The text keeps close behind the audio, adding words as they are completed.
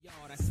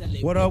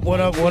What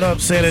up,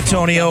 San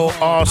Antonio,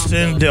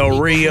 Austin, Del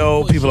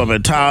Rio, people up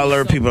in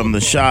Tyler, people up in the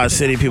Shaw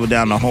City, people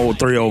down the whole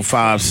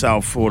 305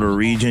 South Florida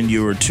region.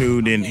 You are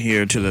tuned in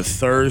here to the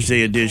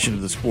Thursday edition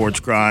of the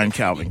Sports Grind.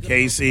 Calvin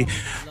Casey,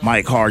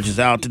 Mike Harge is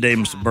out today.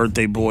 Mr.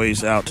 Birthday Boy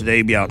is out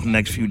today. Be out the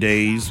next few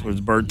days for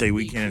his birthday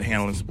weekend and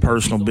handling some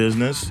personal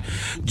business.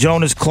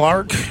 Jonas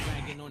Clark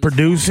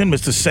producing.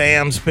 Mr.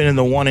 Sam spinning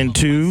the 1 and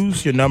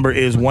 2s. Your number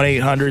is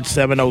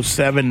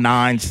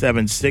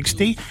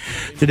 1-800-707-9760.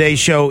 Today's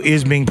show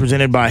is being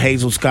presented by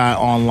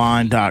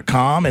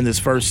HazelSkyOnline.com, and this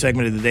first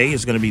segment of the day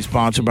is going to be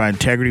sponsored by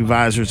Integrity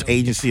Advisors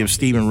Agency of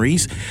Stephen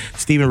Reese.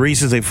 Stephen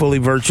Reese is a fully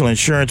virtual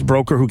insurance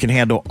broker who can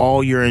handle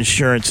all your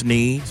insurance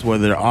needs,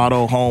 whether they're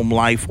auto, home,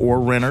 life, or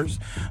renters.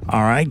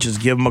 All right,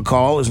 just give him a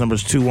call. His number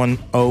is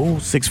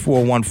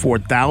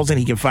 210-641-4000.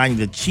 He can find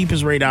you the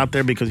cheapest rate out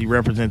there because he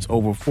represents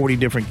over 40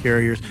 different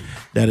carriers.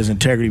 That is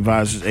Integrity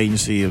Advisors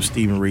Agency of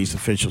Stephen Reese,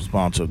 official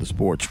sponsor of the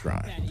Sports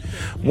Grind.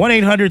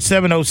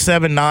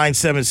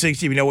 1-800-707-9760.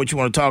 If you know what you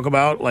want to talk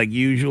about, like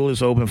usual,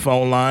 it's open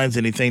phone lines.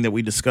 Anything that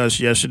we discussed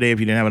yesterday, if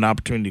you didn't have an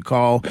opportunity to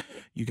call,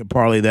 you can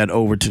parlay that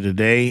over to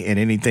today. And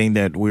anything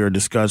that we are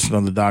discussing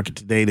on the docket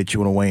today that you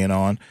want to weigh in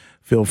on,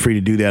 feel free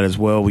to do that as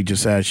well. We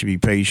just ask you to be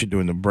patient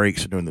during the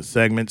breaks or during the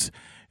segments,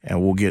 and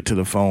we'll get to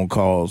the phone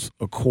calls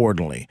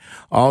accordingly.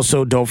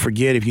 Also, don't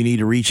forget, if you need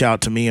to reach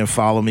out to me and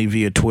follow me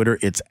via Twitter,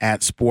 it's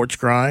at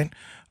SportsGrind.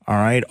 All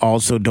right.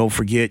 Also, don't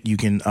forget, you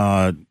can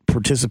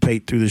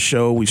participate through the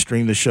show. We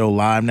stream the show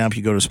live now if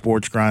you go to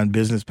SportsGrind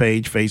business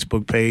page,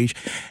 Facebook page.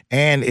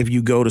 And if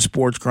you go to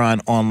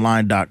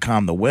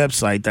sportsgrindonline.com, the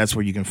website, that's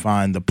where you can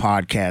find the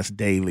podcast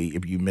daily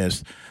if you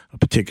missed a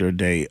particular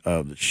day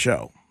of the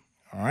show.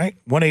 All right.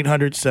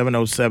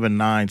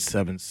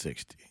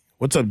 1-800-707-9760.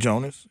 What's up,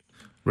 Jonas?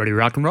 Ready to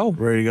rock and roll.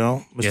 Ready to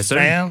go. Mr. Yes, sir.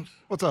 Sam?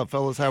 What's up,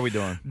 fellas? How we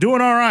doing?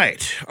 Doing all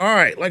right. All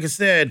right. Like I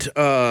said,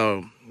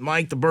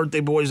 Mike, the birthday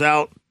boy's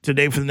out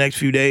today for the next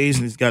few days,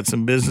 and he's got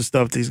some business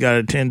stuff that he's got to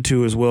attend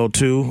to as well,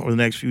 too, over the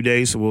next few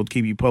days, so we'll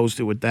keep you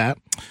posted with that.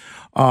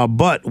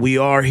 But we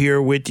are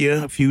here with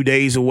you a few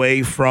days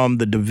away from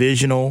the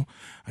divisional.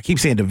 I keep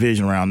saying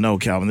division round. No,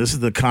 Calvin. This is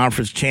the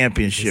conference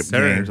championship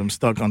games. I'm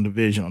stuck on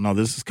divisional. No,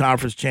 this is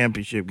conference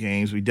championship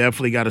games. We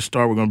definitely got to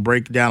start. We're going to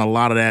break down a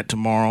lot of that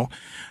tomorrow.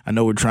 I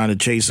know we're trying to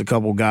chase a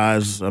couple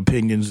guys'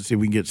 opinions and see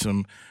if we can get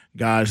some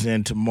guys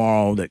in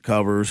tomorrow that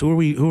covers. Who are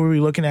we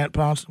looking at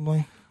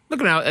possibly?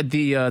 Looking out at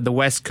the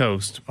West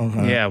Coast.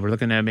 Okay. Yeah, we're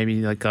looking at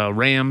maybe like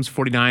Rams,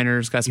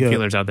 49ers, got some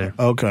killers out there.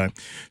 Okay.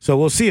 So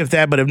we'll see if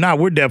that, but if not,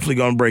 we're definitely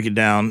going to break it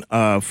down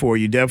for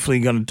you. Definitely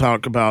going to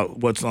talk about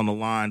what's on the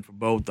line for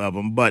both of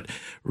them. But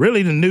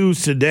really the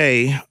news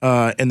today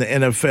in the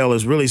NFL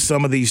is really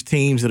some of these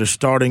teams that are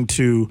starting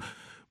to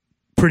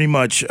pretty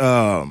much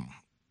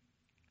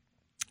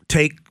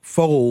take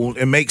fold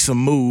and make some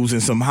moves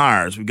and some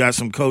hires. We got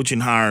some coaching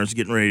hires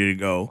getting ready to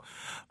go.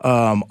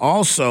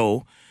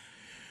 Also,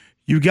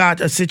 you got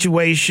a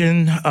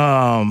situation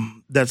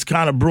that's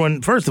kind of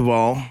brewing. First of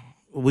all,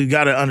 we've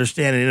got to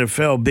understand in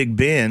NFL, Big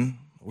Ben,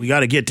 we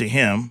got to get to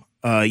him.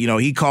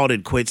 He called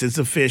it quits. It's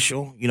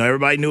official.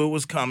 Everybody knew it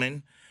was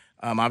coming.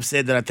 I've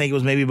said that I think it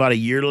was maybe about a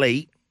year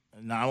late.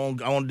 And I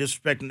won't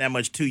disrespect him that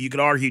much, too. You could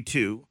argue,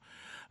 too.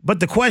 But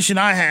the question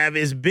I have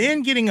is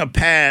Ben getting a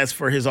pass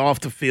for his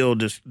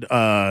off-the-field,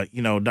 what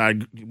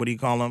do you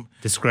call them?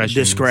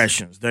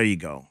 Discretions. There you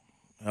go.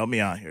 Help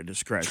me out here.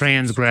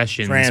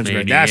 Transgressions.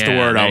 Maybe. That's the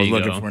word I was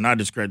looking for. Not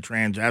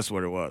discretion. That's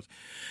what it was.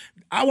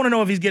 I want to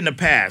know if he's getting a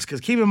pass because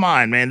keep in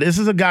mind, man, this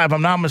is a guy, if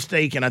I'm not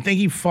mistaken, I think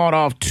he fought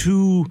off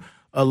 2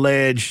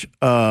 alleged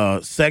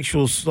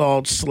sexual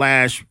assault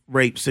 /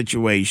 rape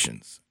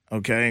situations.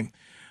 Okay?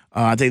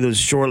 I think it was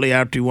shortly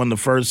after he won the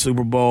first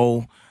Super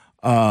Bowl.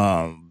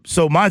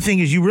 So my thing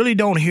is, you really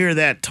don't hear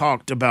that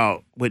talked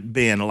about with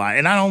Ben a lot.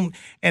 And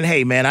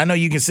hey, man, I know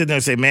you can sit there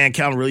and say, man,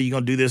 Calvin, really, you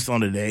going to do this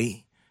on the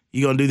day?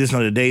 You going to do this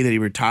on the day that he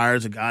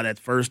retires, a guy that's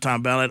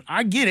first-time ballot?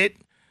 I get it,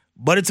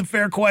 but it's a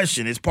fair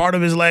question. It's part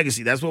of his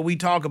legacy. That's what we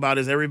talk about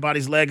is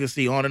everybody's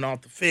legacy on and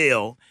off the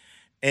field.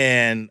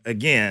 And,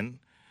 again,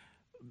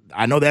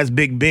 I know that's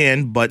Big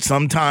Ben, but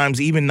sometimes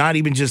not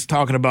even just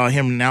talking about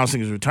him announcing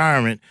his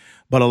retirement,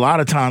 but a lot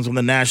of times when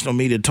the national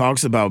media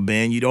talks about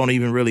Ben, you don't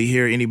even really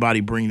hear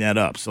anybody bring that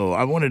up. So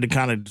I wanted to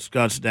kind of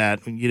discuss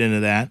that and get into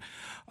that.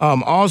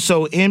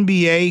 Also,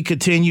 NBA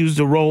continues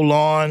to roll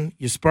on.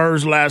 Your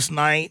Spurs last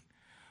night.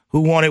 Who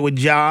won it with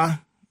Ja?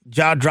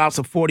 Ja drops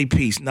a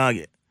 40-piece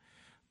nugget.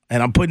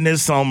 And I'm putting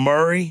this on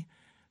Murray,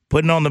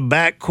 putting it on the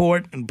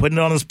backcourt, and putting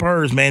it on the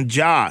Spurs, man.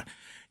 Ja.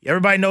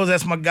 Everybody knows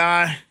that's my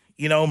guy.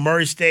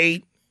 Murray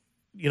State,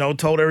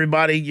 told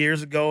everybody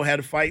years ago, had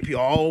to fight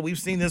people. Oh, we've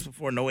seen this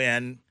before. No, he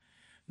hadn't.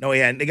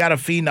 They got a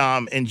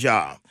phenom in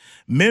Ja.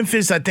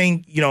 Memphis, I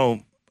think,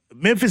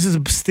 Memphis is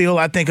still,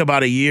 I think,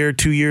 about a year,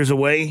 2 years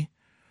away.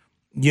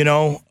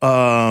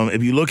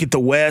 If you look at the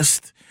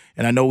West,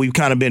 and I know we've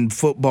kind of been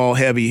football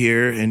heavy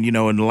here, and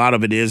and a lot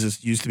of it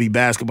used to be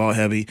basketball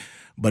heavy,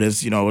 but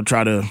it's we'll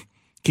try to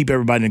keep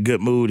everybody in a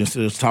good mood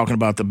instead of talking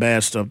about the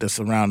bad stuff that's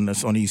surrounding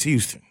us on East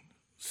Houston.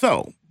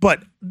 So,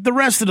 but the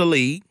rest of the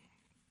league,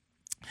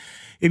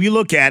 if you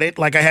look at it,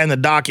 like I had in the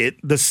docket,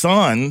 the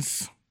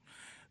Suns,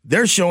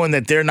 they're showing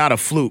that they're not a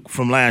fluke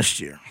from last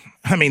year.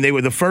 I mean, they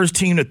were the first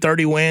team to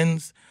 30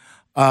 wins.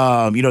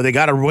 They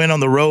got a win on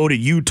the road at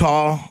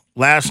Utah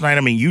last night.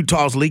 I mean,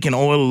 Utah's leaking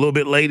oil a little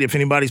bit late. If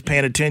anybody's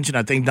paying attention,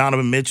 I think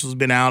Donovan Mitchell's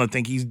been out. I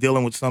think he's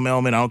dealing with some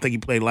ailment. I don't think he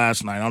played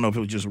last night. I don't know if it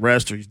was just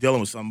rest or he's dealing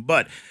with something.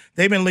 But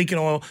they've been leaking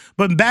oil.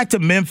 But back to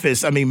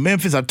Memphis. I mean,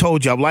 Memphis, I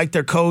told you, I like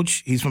their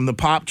coach. He's from the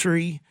Pop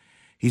Tree.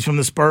 He's from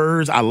the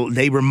Spurs.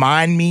 They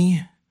remind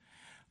me.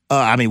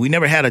 We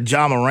never had a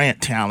Ja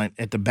Morant talent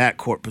at the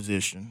backcourt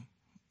position.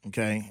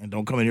 Okay? And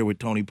don't come in here with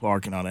Tony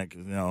Park and all that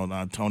because,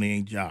 Tony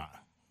ain't Ja.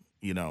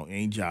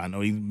 Ain't Ja. I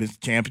know he's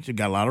missed championship,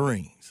 got a lot of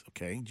rings.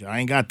 Okay, Ja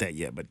ain't got that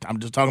yet, but I'm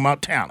just talking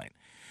about talent.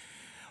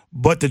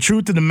 But the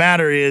truth of the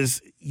matter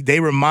is, they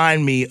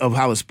remind me of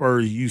how the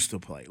Spurs used to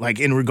play, like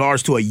in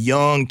regards to a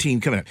young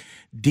team coming up.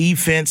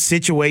 Defense,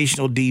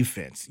 situational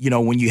defense.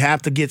 When you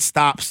have to get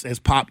stops, as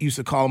Pop used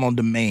to call them, on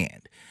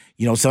demand.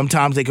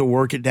 Sometimes they could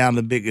work it down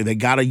the bigger. They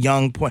got a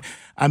young point.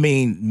 I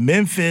mean,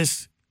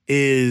 Memphis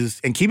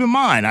is, and keep in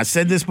mind, I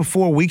said this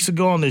before weeks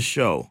ago on this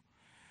show.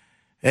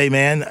 Hey,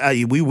 man,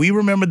 we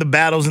remember the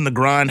battles in the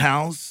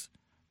grindhouse.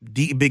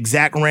 Big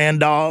Zach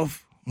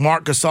Randolph,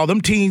 Mark Gasol.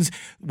 Them teams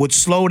would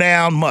slow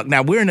down Muck.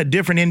 Now, we're in a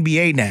different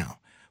NBA now.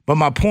 But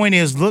my point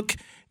is, look,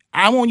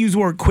 I won't use the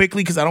word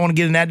quickly because I don't want to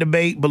get in that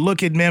debate, but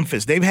look at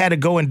Memphis. They've had to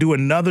go and do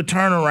another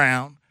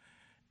turnaround,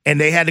 and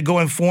they had to go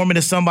and form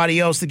into somebody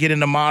else to get in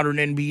the modern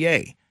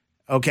NBA.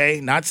 Okay?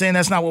 Not saying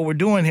that's not what we're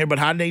doing here, but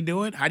how do they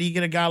do it? How do you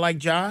get a guy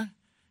like Ja?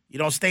 You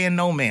don't stay in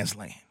no man's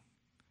land.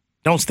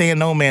 Don't stay in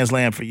no man's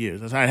land for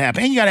years. That's how it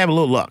happens. And you got to have a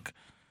little luck.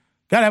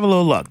 Got to have a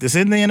little luck. This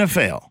isn't the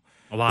NFL.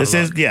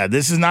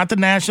 This is not the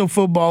National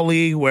Football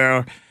League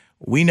where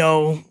we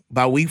know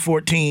by week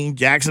 14,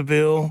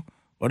 Jacksonville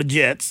or the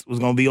Jets was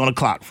going to be on the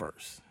clock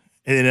first.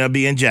 And then it'll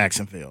be in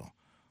Jacksonville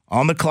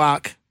on the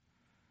clock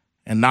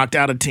and knocked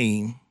out a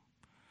team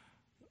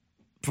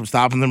from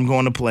stopping them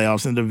going to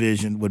playoffs in the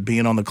division with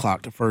being on the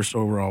clock, the first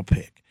overall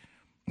pick.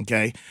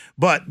 Okay?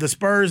 But the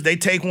Spurs, they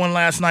take one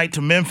last night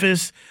to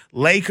Memphis.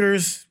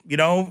 Lakers,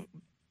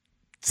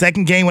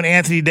 second game with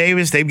Anthony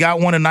Davis. They've got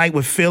one tonight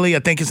with Philly. I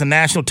think it's a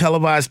national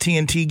televised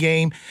TNT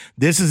game.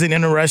 This is an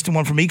interesting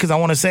one for me because I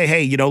want to say,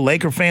 hey,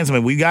 Laker fans,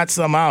 we got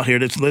some out here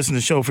that's listened to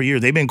the show for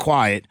years. They've been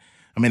quiet.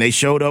 They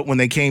showed up when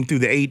they came through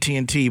the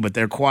AT&T, but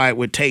they're quiet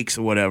with takes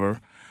or whatever.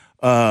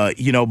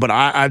 But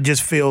I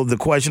just feel the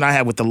question I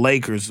have with the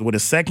Lakers, with a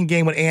second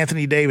game with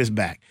Anthony Davis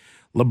back,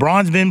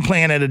 LeBron's been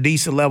playing at a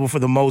decent level for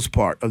the most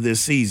part of this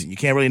season. You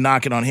can't really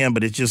knock it on him,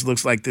 but it just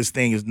looks like this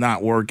thing is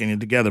not working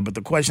together. But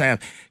the question I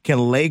have, can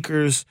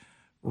Lakers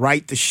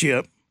right the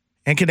ship,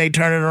 and can they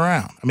turn it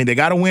around? They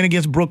got a win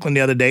against Brooklyn the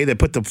other day. They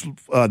put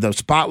the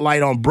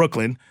spotlight on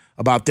Brooklyn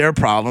about their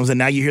problems, and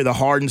now you hear the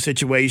Harden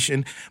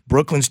situation.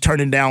 Brooklyn's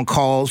turning down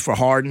calls for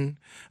Harden.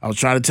 I was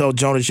trying to tell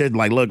Jonas,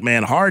 look,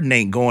 man, Harden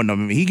ain't going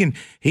to. He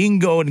can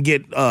go and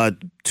get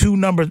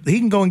He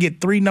can go and get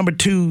 3 number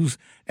 2s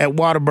at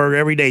Whataburger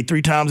every day,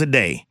 3 times a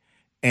day.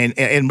 And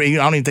I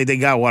don't even think they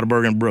got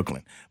Whataburger in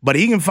Brooklyn. But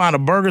he can find a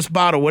burger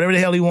spot or whatever the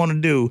hell he want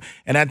to do.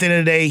 And at the end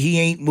of the day, he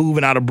ain't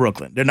moving out of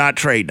Brooklyn. They're not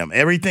trading him.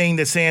 Everything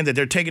that's saying that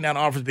they're taking down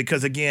offers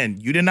because, again,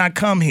 you did not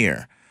come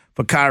here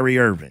for Kyrie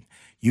Irving.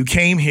 You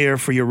came here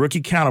for your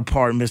rookie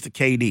counterpart, Mr.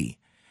 KD.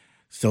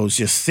 So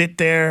just sit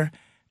there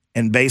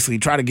and basically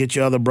try to get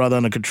your other brother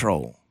under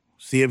control.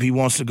 See if he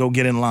wants to go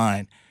get in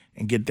line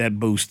and get that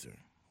booster.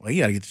 Well, he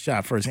got to get the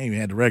shot first. He ain't even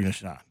had the regular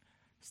shot.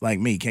 It's like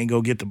me. Can't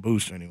go get the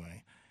booster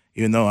anyway.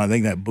 Even though I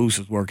think that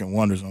booster's working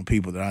wonders on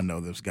people that I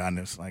know that's gotten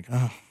this,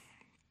 but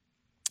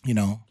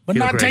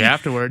not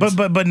afterwards.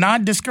 But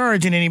not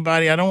discouraging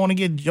anybody. I don't want to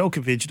get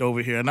Djokovic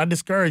over here. I'm not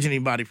discouraging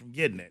anybody from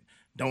getting it.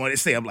 Don't want to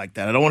say I'm like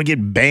that. I don't want to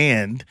get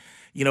banned,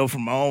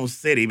 from my own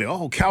city.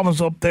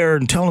 Calvin's up there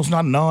and telling us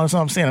not to know. That's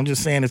what I'm saying. I'm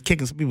just saying it's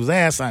kicking some people's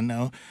ass, I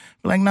know.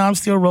 But I'm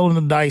still rolling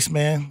the dice,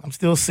 man. I'm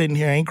still sitting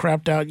here. I ain't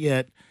crapped out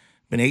yet.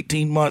 Been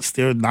 18 months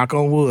still, knock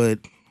on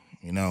wood,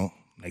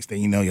 Next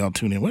thing you know, y'all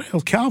tune in. Where the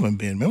hell's Calvin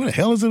been, man? What the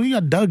hell is it? We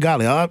got Doug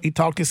Gottlieb up. He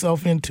talked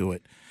himself into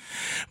it.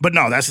 But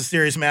no, that's a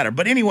serious matter.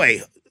 But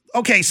anyway,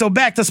 okay, so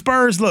back to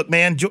Spurs. Look,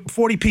 man,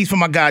 40-piece for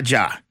my guy,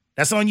 Ja.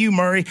 That's on you,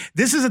 Murray.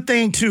 This is a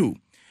thing, too.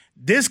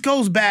 This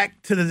goes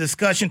back to the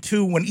discussion,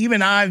 too, when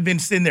even I've been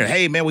sitting there,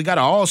 hey, man, we got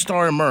an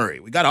all-star in Murray.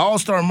 We got an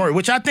all-star in Murray,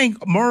 which I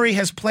think Murray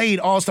has played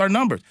all-star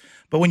numbers.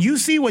 But when you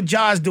see what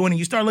Ja's doing and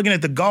you start looking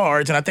at the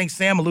guards, and I think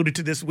Sam alluded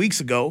to this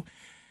weeks ago,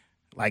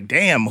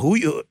 damn, who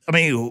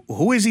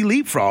is he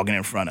leapfrogging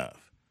in front of?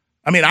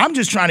 I'm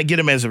just trying to get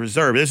him as a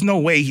reserve. There's no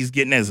way he's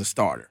getting as a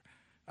starter.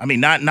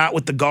 Not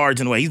with the guards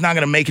in the way. He's not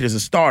going to make it as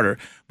a starter,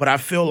 but I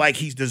feel like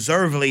he's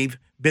deservedly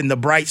been the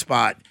bright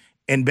spot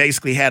and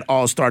basically had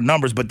all-star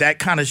numbers. But that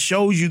kind of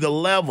shows you the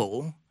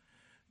level,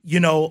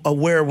 of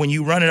where when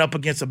you run it up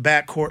against a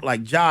backcourt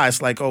like Ja,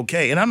 it's like,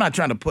 okay. And I'm not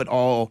trying to put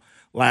all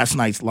last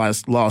night's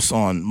loss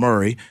on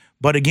Murray,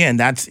 but again,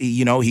 that's,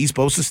 he's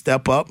supposed to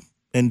step up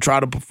and try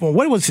to perform.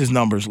 What was his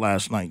numbers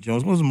last night,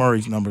 Jones? What was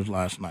Murray's numbers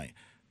last night?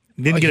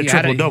 He didn't get a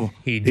triple-double.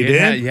 He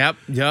did? Yep.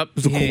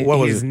 What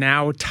was He's it?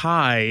 now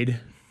tied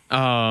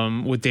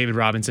with David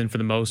Robinson for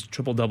the most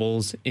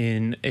triple-doubles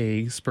in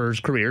a Spurs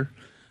career.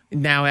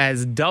 Now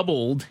has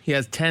doubled. He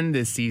has 10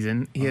 this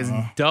season. He has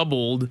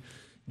doubled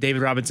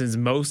David Robinson's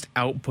most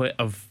output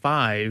of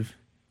 5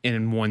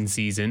 in one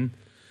season.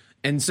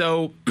 And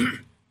so,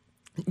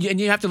 and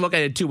you have to look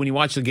at it too. When you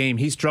watch the game,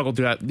 he struggled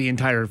throughout the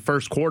entire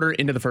first quarter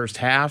into the first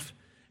half.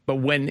 But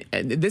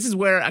this is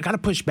where I got to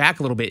push back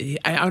a little bit.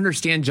 I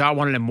understand Ja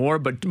wanted him more,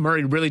 but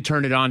Murray really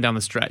turned it on down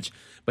the stretch.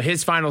 But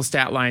his final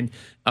stat line,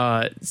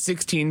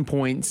 16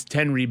 points,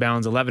 10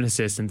 rebounds, 11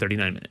 assists in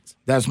 39 minutes.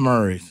 That's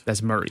Murray's.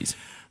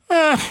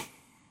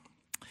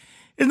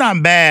 It's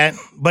not bad,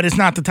 but it's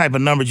not the type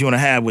of numbers you want to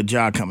have with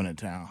Ja coming to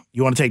town.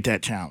 You want to take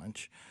that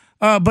challenge.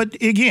 But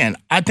again,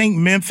 I think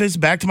Memphis,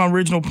 back to my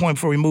original point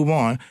before we move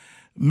on,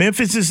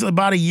 Memphis is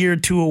about a year or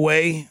two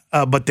away,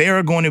 but they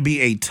are going to be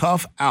a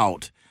tough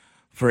out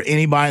for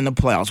anybody in the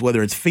playoffs,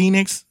 whether it's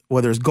Phoenix,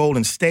 whether it's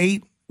Golden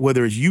State,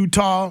 whether it's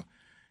Utah.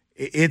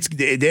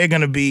 They're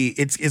going to be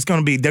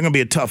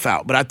a tough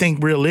out. But I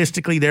think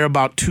realistically, they're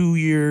about 2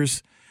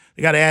 years.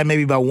 They got to add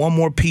maybe about one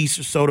more piece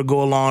or so to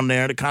go along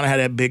there to kind of have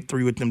that big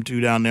three with them two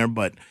down there.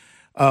 But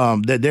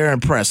they're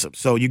impressive.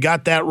 So you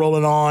got that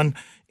rolling on.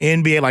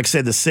 NBA, like I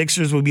said, the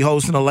Sixers will be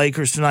hosting the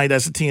Lakers tonight.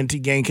 That's a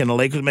TNT game. Can the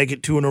Lakers make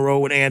it 2 in a row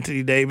with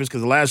Anthony Davis?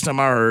 Because the last time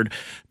I heard,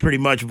 pretty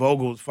much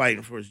Vogel was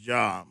fighting for his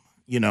job.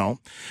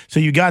 So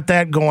you got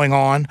that going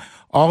on.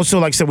 Also,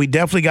 like I said, we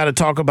definitely got to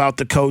talk about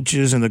the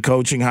coaches and the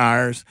coaching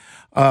hires.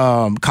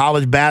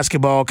 College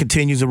basketball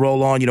continues to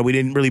roll on. We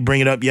didn't really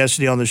bring it up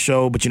yesterday on the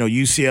show, but,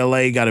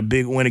 UCLA got a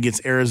big win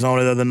against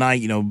Arizona the other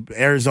night.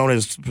 Arizona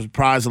has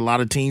surprised a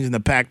lot of teams in the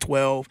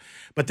Pac-12,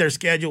 but their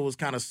schedule was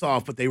kind of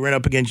soft, but they ran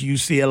up against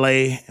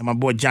UCLA and my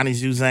boy Johnny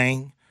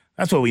Zuzang.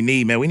 That's what we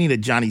need, man. We need a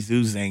Johnny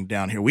Zuzang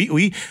down here.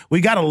 We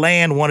got to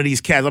land one of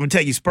these cats. I'm going to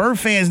tell you, Spurs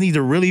fans need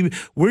to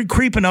we're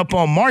creeping up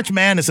on March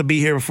Madness will be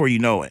here before you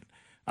know it.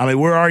 I mean,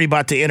 we're already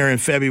about to enter in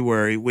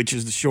February, which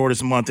is the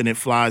shortest month, and it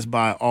flies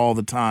by all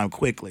the time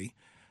quickly,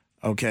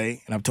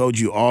 okay? And I've told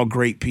you, all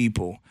great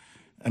people.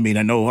 I mean,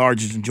 I know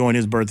Harge is enjoying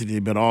his birthday today,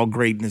 but all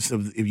greatness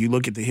if you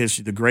look at the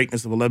history, the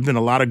greatness of there's been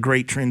a lot of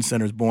great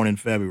trendsetters born in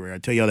February. I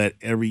tell you all that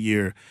every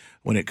year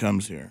when it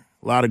comes here.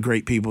 A lot of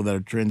great people that are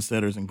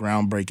trendsetters and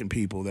groundbreaking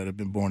people that have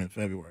been born in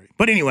February.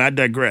 But anyway, I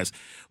digress.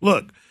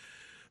 Look,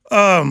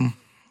 the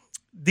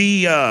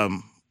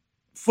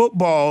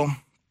football,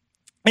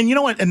 and you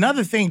know what?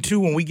 Another thing too,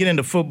 when we get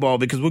into football,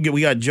 because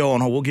we got Joe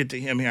on hold, we'll get to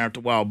him here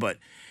after a while. But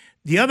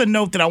the other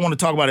note that I want to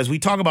talk about is we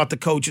talk about the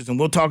coaches and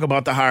we'll talk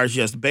about the hires.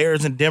 Yes, the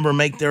Bears and Denver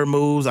make their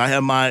moves. I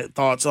have my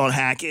thoughts on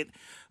Hackett.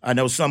 I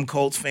know some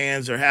Colts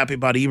fans are happy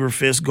about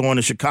Eberflus going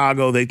to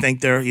Chicago. They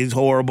think he's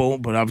horrible,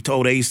 but I've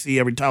told AC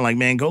every time, like,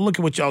 man, go look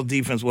at what y'all's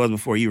defense was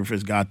before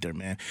Eberflus got there,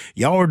 man.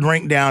 Y'all were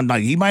ranked down.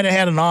 Like, he might have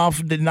had an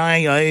off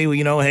tonight. Hey,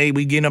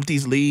 we getting up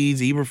these leads.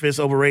 Eberflus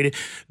overrated.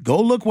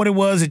 Go look what it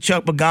was at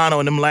Chuck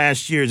Pagano in them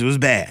last years. It was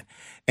bad.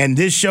 And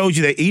this shows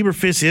you that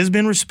Eberflus has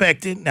been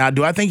respected. Now,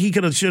 do I think he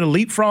should have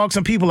leapfrogged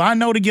some people I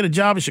know to get a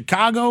job in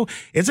Chicago?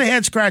 It's a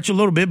head scratch a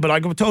little bit, but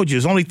like I told you,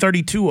 there's only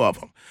 32 of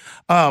them.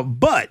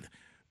 But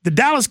the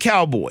Dallas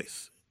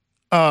Cowboys,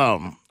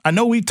 I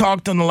know we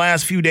talked in the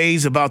last few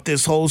days about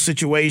this whole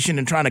situation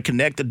and trying to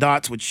connect the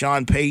dots with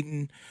Sean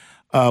Payton,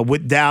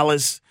 with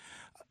Dallas.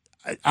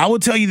 I will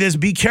tell you this,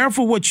 be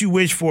careful what you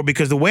wish for,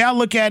 because the way I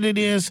look at it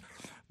is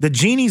the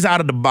genie's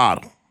out of the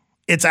bottle.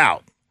 It's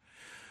out.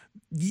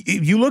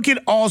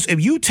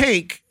 If you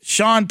take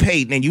Sean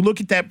Payton and you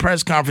look at that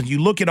press conference, you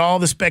look at all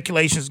the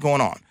speculations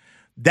going on,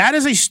 that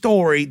is a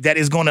story that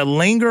is going to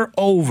linger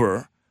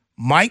over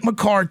Mike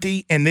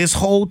McCarthy and this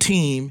whole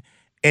team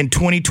in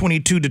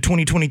 2022 to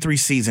 2023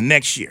 season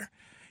next year.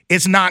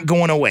 It's not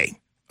going away,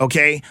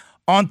 okay?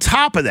 On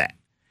top of that,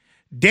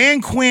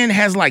 Dan Quinn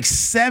has like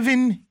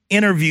 7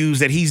 interviews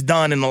that he's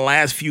done in the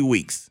last few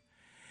weeks.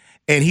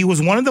 And he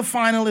was one of the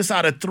finalists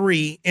out of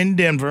 3 in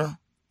Denver,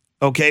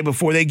 okay,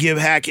 before they give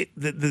Hackett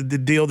the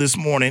deal this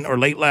morning or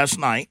late last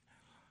night,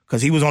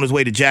 because he was on his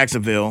way to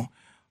Jacksonville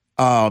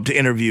to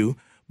interview.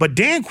 But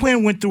Dan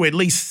Quinn went through at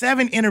least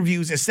 7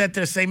 interviews and sat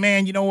there and say,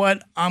 man, you know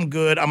what? I'm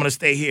good. I'm going to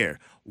stay here.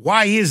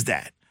 Why is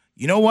that?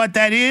 You know what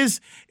that is?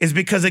 It's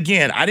because,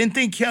 again, I didn't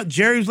think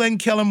Jerry was letting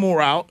Kellen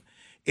Moore out.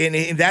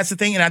 And that's the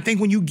thing. And I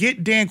think when you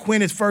get Dan Quinn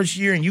his first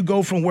year and you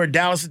go from where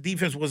Dallas'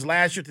 defense was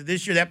last year to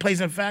this year, that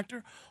plays in a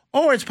factor.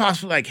 Or it's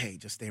possible like, hey,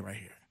 just stay right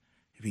here.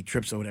 If he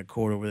trips over that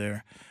court over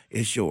there,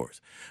 it's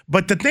yours.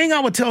 But the thing I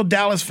would tell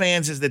Dallas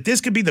fans is that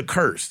this could be the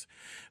curse,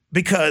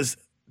 because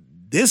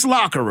this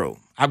locker room,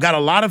 I've got a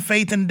lot of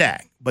faith in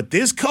Dak, but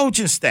this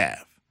coaching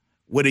staff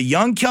with a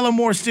young Kellen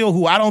Moore still,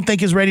 who I don't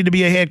think is ready to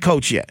be a head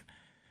coach yet,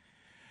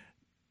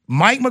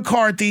 Mike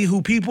McCarthy,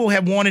 who people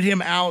have wanted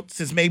him out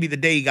since maybe the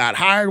day he got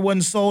hired,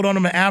 wasn't sold on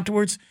him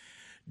afterwards.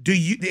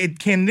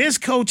 Can this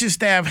coaching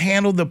staff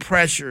handle the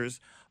pressures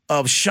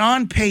of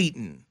Sean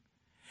Payton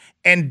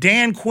and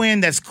Dan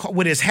Quinn, that's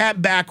with his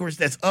hat backwards,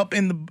 that's up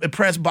in the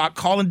press box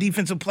calling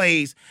defensive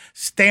plays,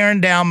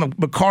 staring down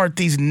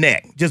McCarthy's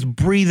neck, just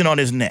breathing on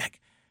his neck?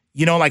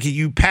 You know, like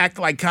you packed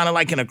like kind of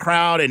like in a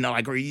crowd and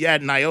like, or you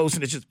at Nios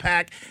and it's just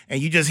packed and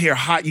you just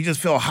you just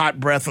feel hot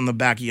breath on the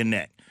back of your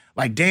neck.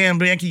 Like, damn,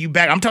 Bianchi, you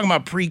back. I'm talking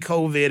about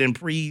pre-COVID and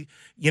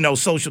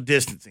social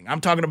distancing. I'm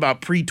talking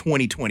about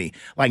pre-2020.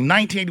 Like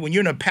 19, when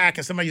you're in a pack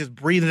and somebody just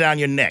breathing down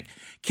your neck.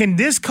 Can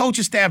this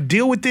coaching staff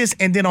deal with this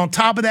and then on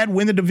top of that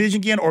win the division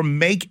again or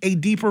make a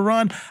deeper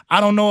run? I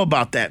don't know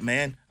about that,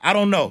 man. I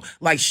don't know.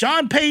 Like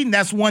Sean Payton,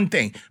 that's one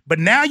thing. But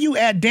now you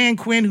add Dan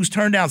Quinn, who's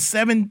turned down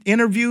 7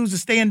 interviews to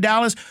stay in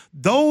Dallas.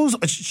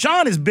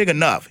 Sean is big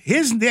enough.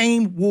 His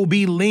name will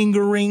be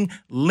lingering.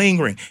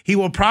 He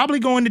will probably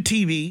go into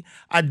TV.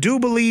 I do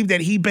believe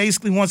that he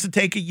basically wants to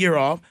take a year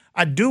off.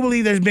 I do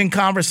believe there's been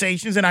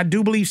conversations, and I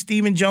do believe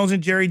Stephen Jones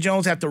and Jerry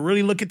Jones have to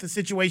really look at the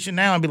situation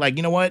now and be like,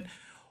 you know what?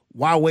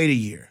 Why wait a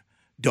year?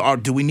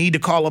 Do we need to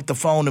call up the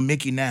phone to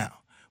Mickey now?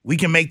 We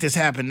can make this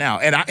happen now.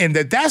 And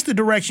that's the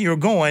direction you're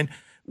going,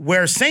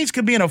 where Saints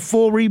could be in a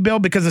full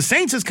rebuild because the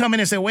Saints has come in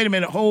and said, wait a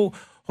minute, hold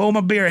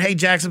my beer. Hey,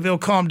 Jacksonville,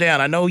 calm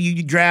down. I know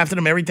you drafted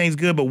them. Everything's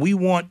good, but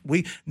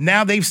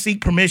now they've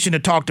seek permission to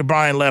talk to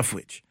Brian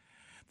Leftwich.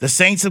 The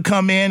Saints have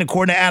come in,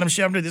 according to Adam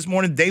Schefter this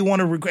morning, they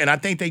want to, and I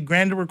think they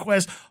granted a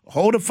request,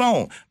 hold the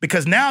phone.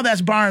 Because now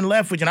that's Brian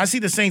Leftwich, and I see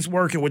the Saints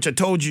working, which I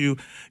told you,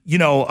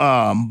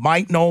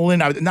 Mike Nolan,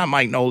 not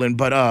Mike Nolan,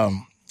 but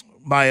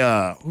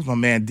who's my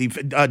man,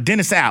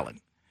 Dennis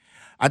Allen.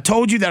 I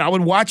told you that I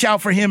would watch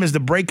out for him as the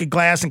break of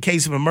glass in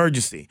case of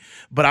emergency.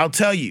 But I'll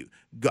tell you,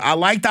 I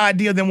like the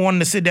idea of them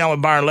wanting to sit down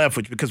with Brian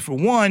Leftwich because, for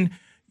one,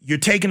 you're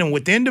taking him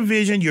within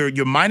division,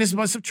 you're minus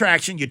by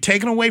subtraction, you're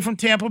taking away from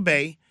Tampa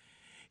Bay.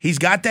 He's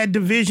got that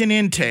division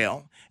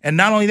intel. And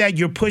not only that,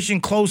 you're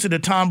pushing closer to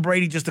Tom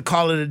Brady just to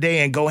call it a day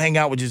and go hang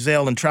out with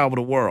Giselle and travel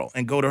the world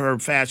and go to her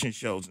fashion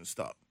shows and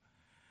stuff.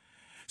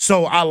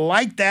 So I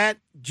like that.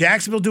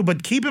 Jacksonville do.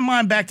 But keep in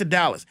mind, back to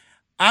Dallas,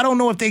 I don't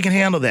know if they can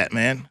handle that,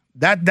 man.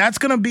 That's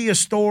going to be a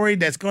story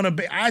that's going to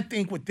be, I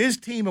think, with this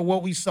team and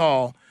what we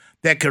saw,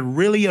 that could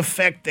really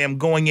affect them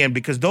going in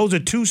because those are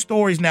 2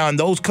 stories now, and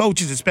those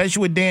coaches,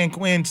 especially with Dan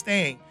Quinn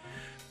staying,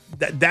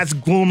 that's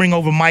glooming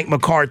over Mike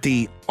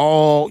McCarthy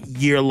all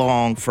year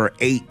long for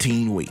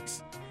 18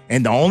 weeks.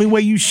 And the only way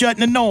you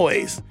shutting the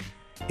noise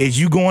is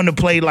you going to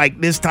play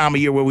like this time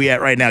of year where we at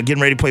right now, getting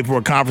ready to play for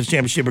a conference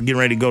championship or getting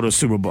ready to go to a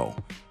Super Bowl.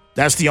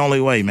 That's the only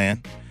way,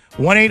 man.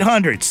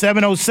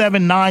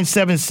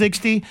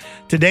 1-800-707-9760.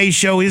 Today's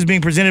show is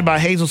being presented by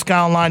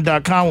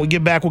HazelSkyOnline.com. When we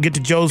get back, we'll get to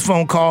Joe's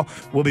phone call.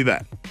 We'll be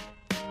back.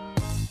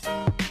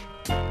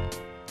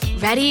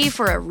 Ready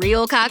for a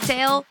real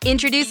cocktail?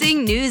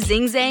 Introducing new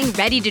Zing Zang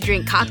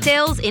ready-to-drink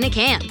cocktails in a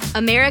can.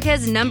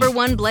 America's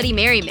 #1 Bloody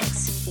Mary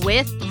mix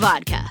with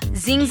vodka.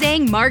 Zing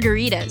Zang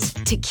margaritas,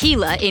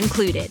 tequila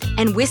included,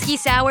 and whiskey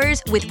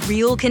sours with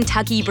real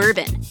Kentucky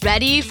bourbon.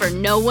 Ready for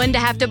no one to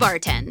have to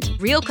bartend.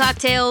 Real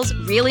cocktails,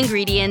 real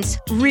ingredients,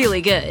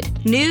 really good.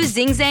 New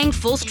Zing Zang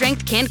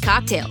full-strength canned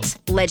cocktails.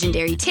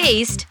 Legendary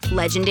taste,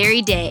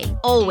 legendary day.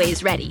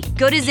 Always ready.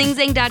 Go to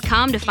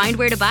zingzang.com to find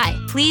where to buy.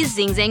 Please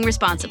Zing Zang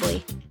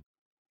responsibly.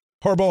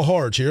 Harbaugh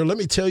Harge here. Let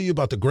me tell you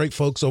about the great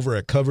folks over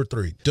at Cover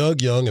 3.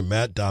 Doug Young and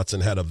Matt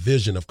Dotson had a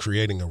vision of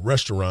creating a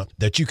restaurant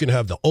that you can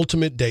have the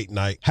ultimate date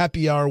night,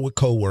 happy hour with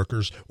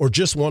coworkers, or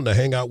just want to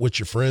hang out with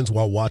your friends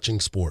while watching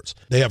sports.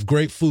 They have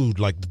great food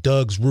like the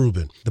Doug's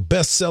Reuben, the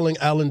best-selling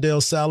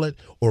Allendale salad,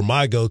 or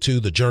my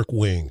go-to, the jerk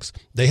wings.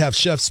 They have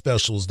chef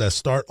specials that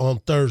start on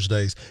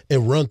Thursdays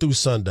and run through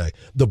Sunday.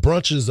 The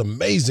brunch is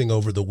amazing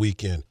over the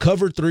weekend.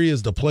 Cover 3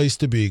 is the place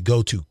to be.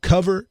 Go to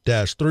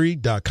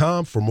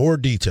cover-3.com for more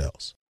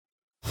details.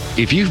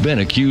 If you've been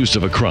accused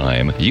of a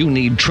crime, you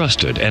need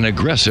trusted and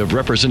aggressive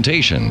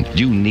representation.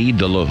 You need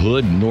the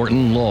LaHood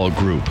Norton Law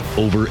Group.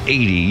 Over 80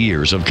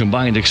 years of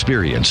combined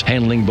experience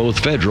handling both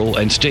federal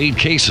and state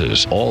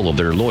cases. All of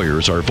their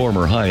lawyers are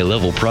former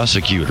high-level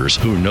prosecutors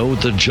who know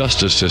the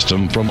justice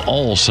system from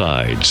all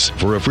sides.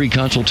 For a free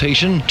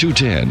consultation,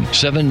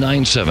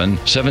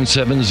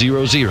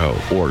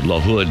 210-797-7700 or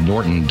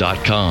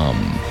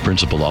LaHoodNorton.com.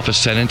 Principal Office,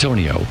 San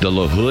Antonio. The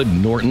LaHood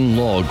Norton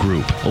Law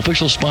Group.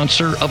 Official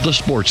sponsor of the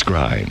Sports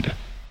Grind.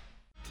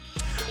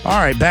 All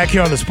right, back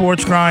here on the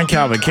Sports Grind,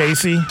 Calvin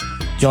Casey,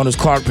 Jonas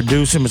Clark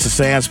producing, Mr.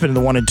 Sam spinning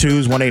the 1 and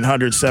 2s,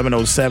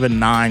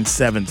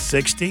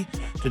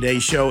 1-800-707-9760.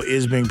 Today's show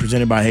is being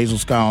presented by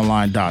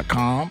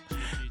HazelSkyOnline.com.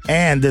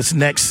 And this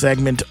next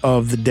segment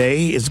of the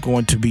day is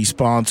going to be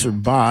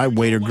sponsored by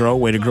Way to Grow.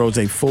 Way to Grow is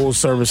a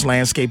full-service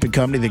landscaping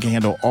company that can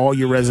handle all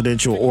your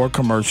residential or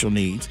commercial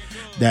needs.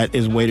 That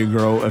is Way to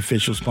Grow,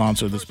 official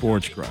sponsor of the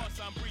Sports Grind.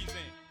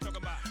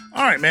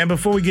 All right, man,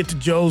 before we get to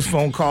Joe's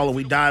phone call and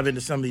we dive into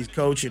some of these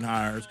coaching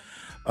hires,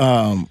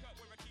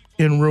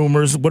 in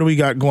rumors, what do we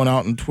got going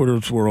out in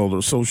Twitter's world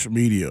or social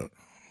media,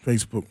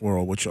 Facebook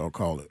world, what y'all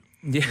call it?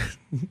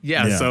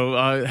 Yeah.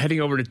 So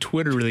heading over to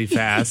Twitter really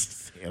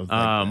fast,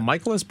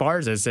 Michael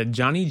Esparza said,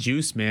 "Johnny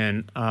Juice,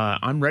 man,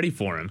 I'm ready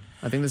for him.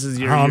 I think this is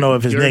your." I don't know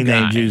if his nickname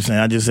guy.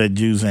 Juicing. I just said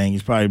Juicing.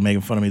 He's probably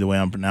making fun of me the way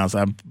I'm pronounced.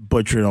 I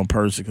butcher it on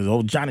purpose because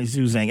Johnny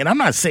Juicing. And I'm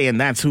not saying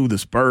that's who the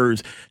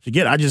Spurs should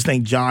get. I just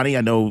think Johnny.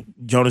 I know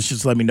Jonas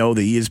just let me know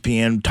the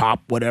ESPN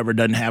top whatever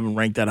doesn't have him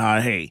ranked that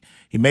high. Hey,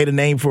 he made a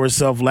name for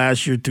himself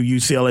last year through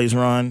UCLA's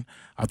run.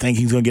 I think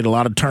he's going to get a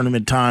lot of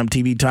tournament time,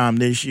 TV time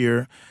this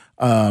year.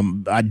 I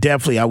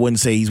wouldn't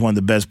say he's one of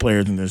the best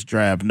players in this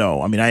draft.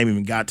 No, I mean, I haven't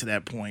even got to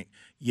that point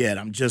yet.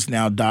 I'm just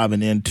now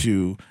diving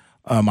into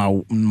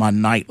my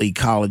nightly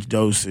college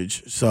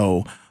dosage.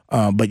 So,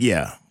 but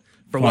yeah.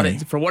 For what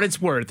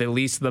it's worth, at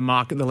least the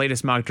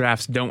latest mock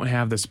drafts don't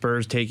have the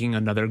Spurs taking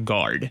another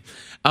guard.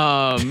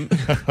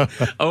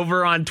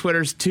 Over on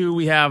Twitter's too,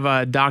 we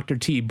have Dr.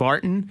 T.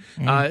 Barton.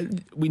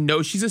 We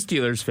know she's a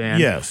Steelers fan.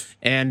 Yes,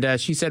 and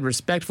she said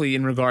respectfully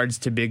in regards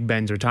to Big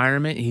Ben's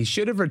retirement, he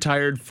should have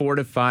retired 4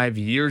 to 5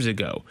 years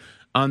ago.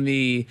 On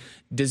the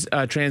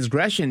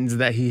transgressions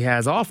that he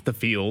has off the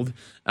field,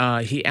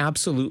 he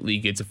absolutely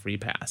gets a free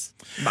pass.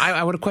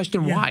 I would have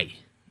questioned why.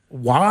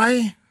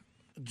 Why?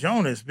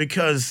 Jonas,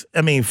 because,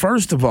 I mean,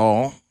 first of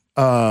all,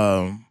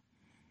 shout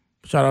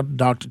out to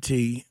Dr.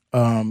 T.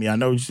 I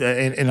know,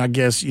 and I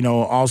guess,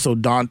 also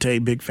Dante,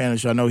 big fan of the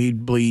show. I know he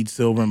bleeds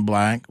silver and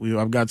black.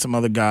 I've got some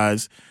other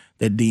guys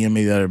that DM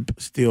me that are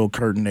still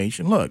Curtain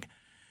Nation. Look,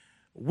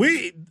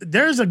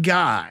 there's a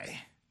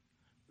guy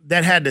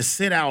that had to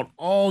sit out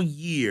all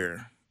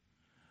year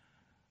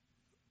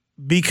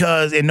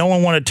and no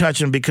one wanted to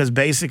touch him because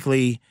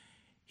basically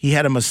he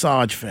had a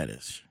massage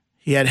fetish.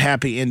 He had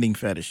happy ending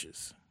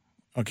fetishes.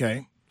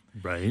 Okay.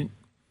 Right.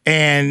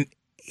 And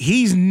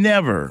Deshaun's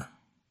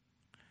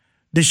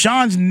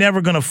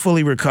never going to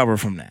fully recover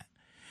from that.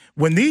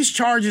 When these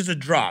charges are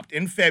dropped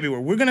in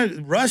February,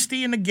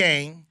 Rusty in the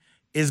gang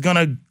is going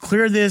to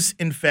clear this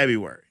in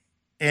February.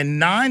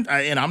 And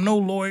I'm no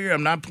lawyer.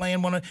 I'm not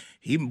playing one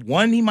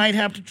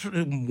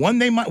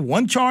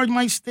charge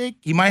might stick.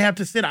 He might have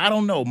to sit. I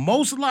don't know.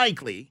 Most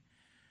likely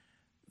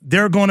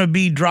they're going to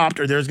be dropped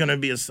or there's going to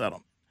be a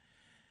settlement.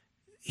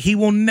 He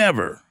will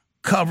never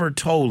cover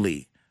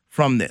totally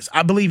from this.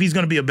 I believe he's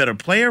going to be a better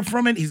player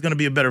from it. He's going to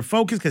be a better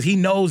focus because he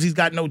knows he's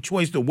got no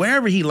choice to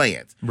wherever he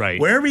lands.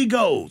 Right. Wherever he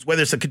goes,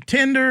 whether it's a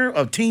contender,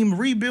 a team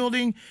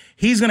rebuilding,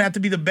 he's going to have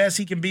to be the best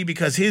he can be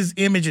because his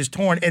image is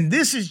torn. And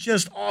this is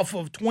just off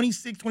of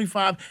 26,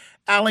 25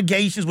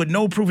 allegations with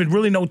no proof and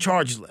really no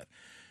charges left.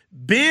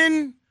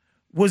 Ben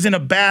was in a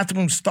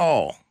bathroom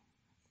stall,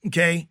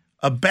 okay?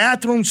 A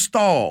bathroom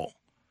stall.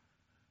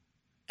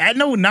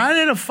 Not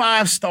at a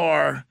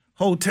 5-star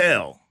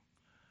hotel.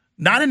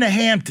 Not in the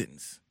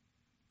Hamptons,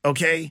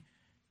 okay?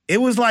 It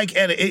was like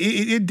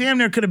it damn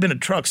near could have been a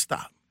truck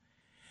stop.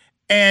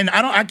 And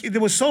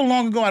it was so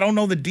long ago, I don't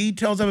know the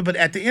details of it, but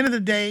at the end of the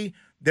day,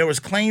 there was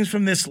claims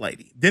from this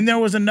lady. Then there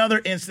was another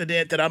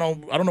incident that I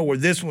don't know where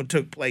this one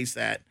took place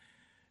at.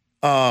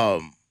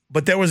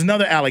 But there was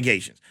another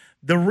allegations.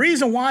 The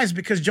reason why is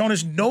because,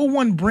 Jonas, no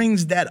one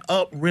brings that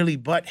up really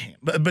but him.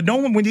 But no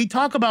one, when you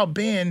talk about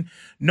Ben,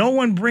 no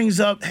one brings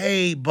up,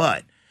 hey,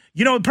 but.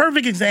 A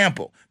perfect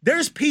example.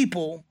 There's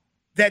people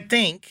that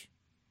think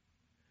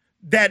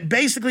that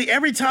basically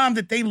every time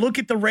that they look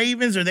at the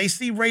Ravens or they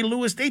see Ray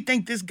Lewis, they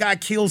think this guy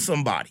killed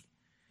somebody.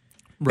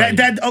 Right.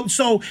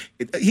 So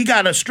he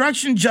got a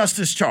obstruction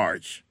justice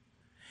charge.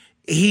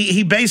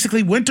 He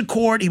basically went to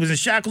court. He was in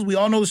shackles. We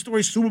all know the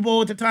story, Super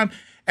Bowl at the time.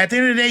 At the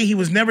end of the day, he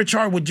was never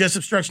charged with just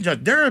obstruction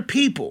justice. There are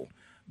people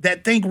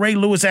that think Ray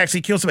Lewis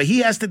actually killed somebody. He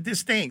has to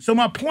distinct. So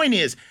my point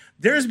is,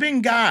 there's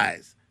been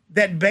guys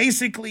that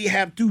basically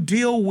have to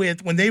deal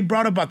with when they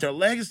brought about their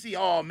legacy.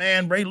 Oh,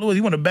 man, Ray Lewis,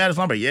 he one of the baddest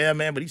linebackers. Yeah,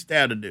 man, but he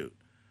stabbed a dude.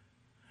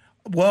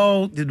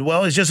 Well,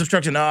 it's just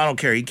obstruction. No, I don't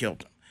care. He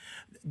killed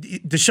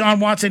him. Deshaun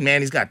Watson, man,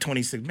 he's got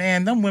 26.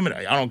 Man, them women,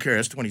 I don't care.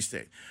 It's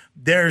 26.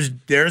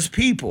 There's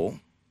people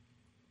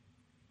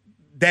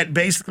that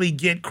basically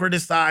get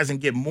criticized and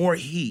get more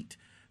heat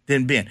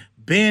than Ben.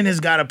 Ben has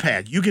got a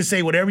pass. You can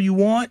say whatever you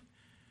want.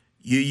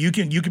 You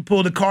can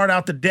pull the card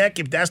out the deck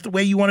if that's the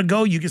way you want to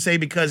go. You can say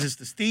because it's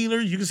the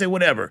Steelers. You can say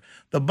whatever.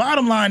 The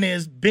bottom line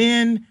is,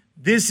 Ben,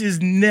 this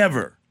is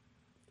never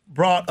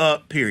brought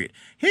up, period.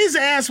 His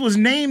ass was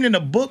named in a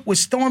book with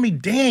Stormy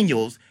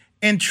Daniels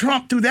and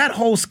Trump through that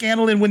whole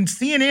scandal. And when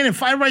CNN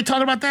and everybody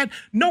talked about that,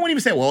 no one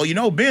even said,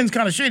 well, Ben's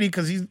kind of shady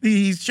because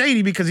he's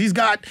shady because he's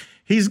got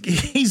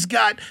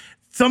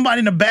somebody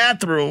in the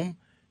bathroom.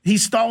 He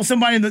stalled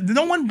somebody.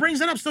 No one brings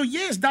it up. So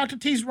yes, Dr.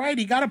 T's right.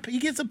 He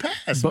gets a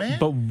pass, man.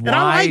 But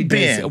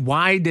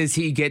why does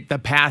he get the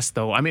pass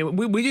though? I mean,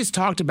 we just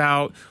talked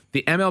about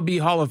the MLB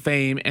Hall of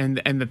Fame and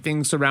the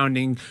things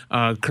surrounding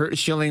Kurt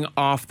Schilling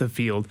off the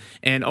field,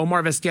 and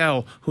Omar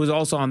Vizquel, who is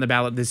also on the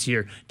ballot this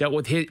year,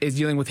 is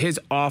dealing with his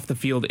off the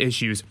field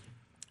issues.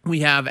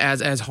 We have,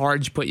 as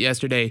Harj put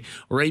yesterday,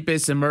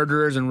 rapists and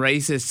murderers and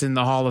racists in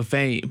the Hall of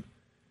Fame.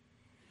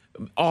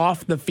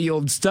 Off the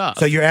field stuff.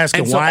 So you're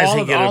asking why is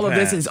he getting a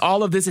pass?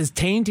 All of this is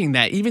tainting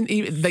that.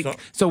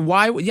 So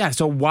why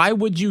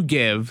would you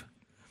give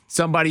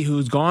somebody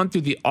who's gone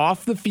through the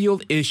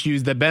off-the-field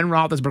issues that Ben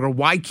Roethlisberger,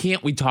 why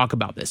can't we talk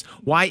about this?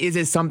 Why is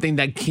it something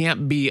that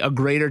can't be a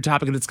greater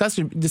topic of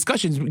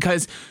discussions?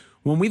 Because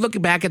when we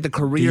look back at the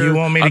career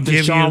of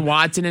Deshaun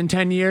Watson in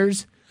 10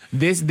 years,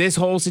 this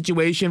whole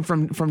situation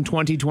from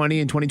 2020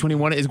 and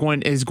 2021 is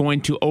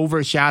going to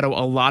overshadow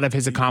a lot of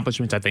his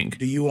accomplishments, I think.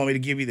 Do you want me to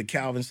give you the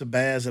Calvin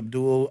Shabazz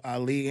Abdul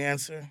Ali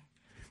answer?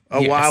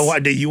 Yes. Why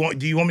do you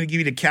want me to give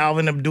you the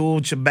Calvin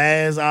Abdul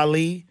Shabazz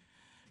Ali?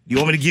 You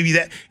want me to give you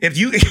that?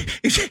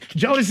 If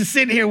Jonas is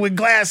sitting here with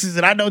glasses,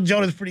 and I know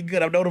Jonas pretty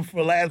good. I've known him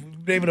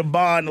we've been able to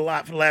bond a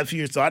lot for the last few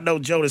years, so I know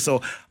Jonas.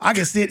 So I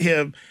can sit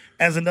him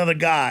as another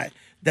guy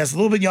that's a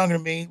little bit younger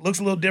than me, looks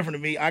a little different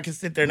than me. I can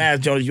sit there and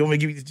ask Jonas, you want me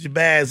to give you the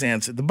Shabazz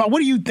answer? What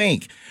do you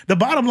think? The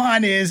bottom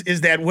line is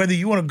that whether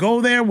you want to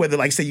go there,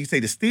 whether you say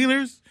the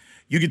Steelers,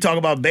 you can talk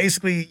about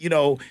basically, he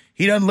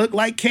doesn't look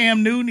like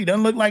Cam Newton, he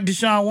doesn't look like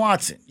Deshaun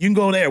Watson. You can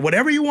go there.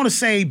 Whatever you want to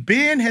say,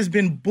 Ben has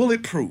been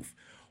bulletproof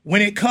when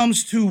it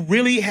comes to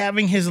really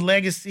having his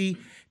legacy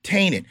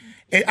tainted.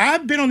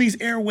 I've been on these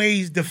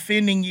airways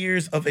defending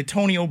years of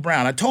Antonio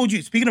Brown. I told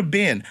you, speaking of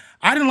Ben,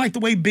 I didn't like the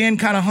way Ben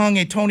kind of hung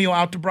Antonio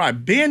out to dry.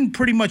 Ben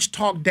pretty much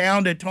talked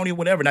down to Antonio,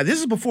 whatever. Now, this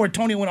is before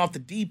Antonio went off the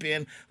deep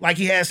end like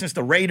he has since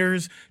the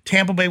Raiders,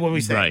 Tampa Bay, what we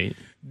say. Right.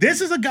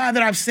 This is a guy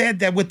that I've said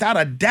that without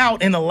a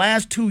doubt in the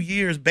last 2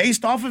 years,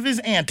 based off of his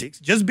antics,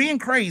 just being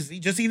crazy,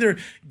 just either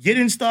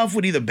getting stuff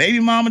with either baby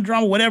mama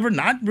drama, whatever,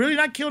 not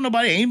killing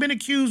nobody, ain't been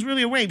accused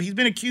really of rape. He's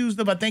been accused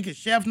of, I think, his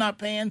chef not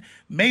paying.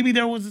 Maybe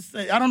there was,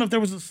 I don't know if there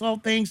was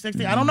assault thing, sex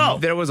thing, I don't know.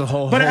 There was a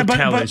whole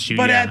hotel issue,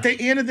 But at the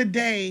end of the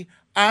day,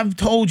 I've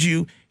told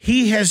you,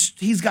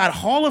 he's got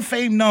Hall of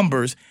Fame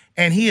numbers,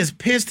 and he has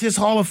pissed his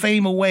Hall of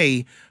Fame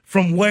away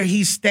from where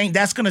he's staying.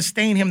 That's going to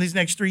stain him these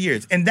next 3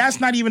 years. And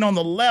that's not even on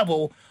the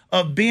level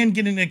of Ben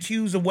getting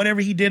accused of whatever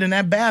he did in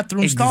that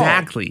bathroom stall.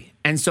 Exactly.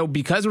 And so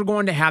because we're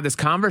going to have this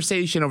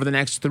conversation over the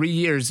next 3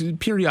 years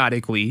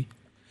periodically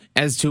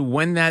as to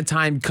when that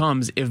time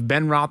comes, if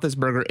Ben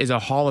Roethlisberger is a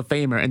Hall of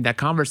Famer, and that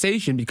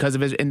conversation, because of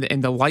his in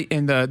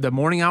the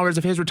morning hours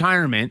of his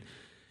retirement,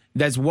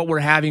 that's what we're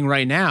having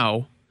right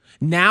now.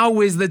 Now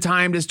is the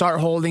time to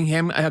start holding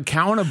him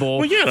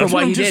accountable for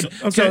what he did.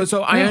 Okay.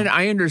 So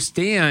I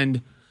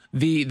understand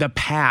the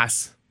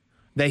pass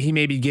that he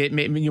maybe get.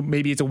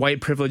 Maybe it's a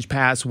white privilege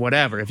pass,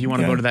 whatever. If you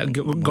want to go to that,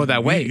 go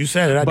that way. You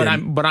said it.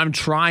 I'm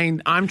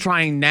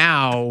trying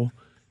now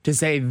to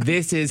say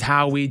this is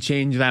how we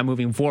change that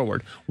moving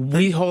forward.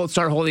 We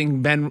start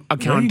holding Ben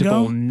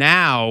accountable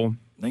now.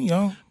 There you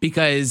go.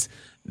 Because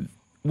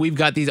we've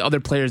got these other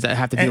players that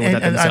have to deal with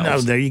that themselves. I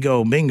know, there you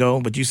go, bingo.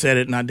 But you said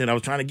it, and I did. I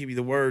was trying to give you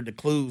the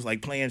clues,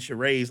 like playing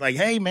charades. Like,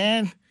 hey,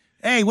 man,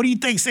 what do you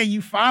think? Say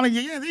you finally,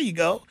 yeah, there you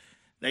go.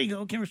 There you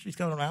go. Chemistry's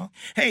coming around.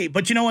 Hey,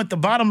 but you know what? The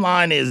bottom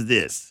line is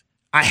this.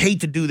 I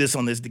hate to do this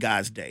on this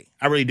guy's day.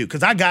 I really do.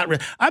 Because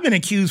I've been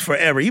accused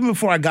forever, even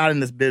before I got in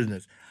this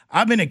business,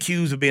 I've been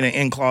accused of being an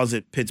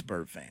in-closet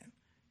Pittsburgh fan.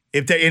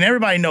 And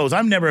everybody knows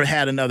I've never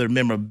had another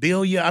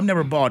memorabilia. I've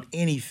never bought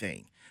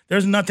anything.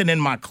 There's nothing in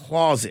my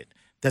closet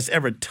that's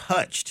ever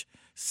touched,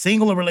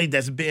 single or related,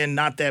 that's been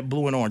not that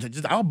blue and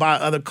orange. I'll buy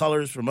other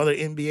colors from other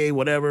NBA,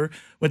 whatever.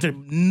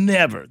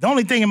 Never. The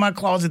only thing in my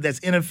closet that's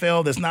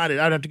NFL, that's not it.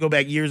 I'd have to go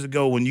back years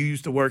ago when you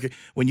used to work,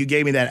 when you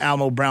gave me that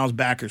Alamo Browns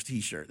backers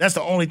T-shirt. That's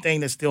the only thing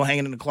that's still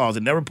hanging in the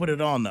closet. Never put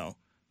it on, though.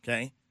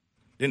 Okay?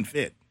 Didn't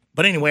fit.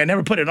 But anyway, I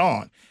never put it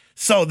on.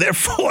 So,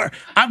 therefore,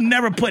 I've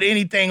never put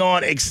anything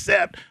on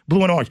except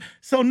blue and orange.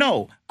 So,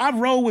 no, I've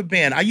rolled with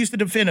Ben. I used to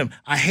defend him.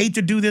 I hate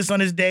to do this on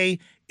his day.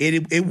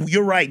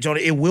 You're right, Jonah.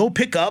 It will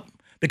pick up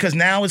because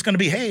now it's going to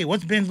be, hey,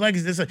 what's Ben's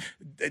legacy?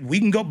 We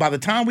can go, by the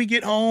time we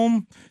get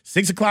home,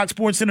 6 o'clock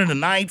Sports Center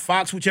tonight,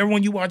 Fox, whichever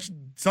one you watch,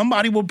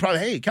 somebody will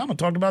probably, hey, Calvin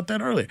talked about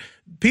that earlier.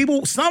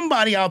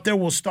 Somebody out there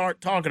will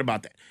start talking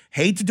about that.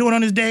 Hate to do it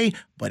on his day,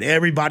 but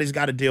everybody's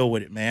got to deal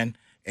with it, man.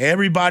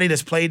 Everybody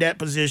that's played that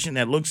position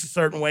that looks a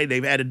certain way,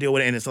 they've had to deal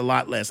with it, and it's a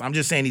lot less. I'm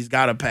just saying he's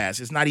got to pass.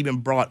 It's not even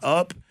brought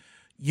up,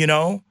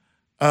 You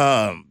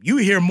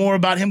hear more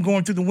about him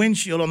going through the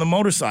windshield on the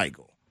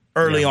motorcycle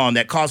early on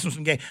that cost him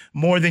some game,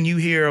 more than you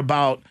hear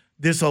about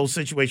this whole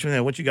situation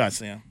there. What you got,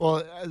 Sam?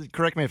 Well,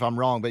 correct me if I'm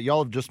wrong, but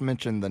y'all have just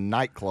mentioned the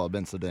nightclub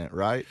incident,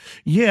 right?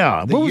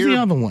 Yeah. What was the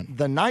other one?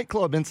 The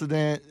nightclub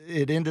incident,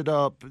 it ended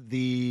up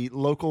the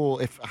local,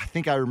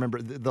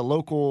 the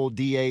local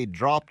DA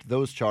dropped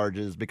those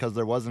charges because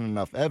there wasn't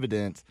enough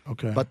evidence.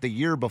 Okay. But the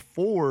year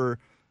before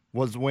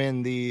was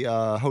when the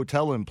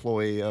hotel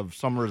employee of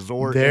some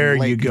resort there in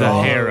Lake you go.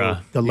 Tahoe,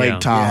 the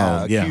Lake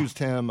Tahoe. accused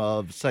him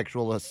of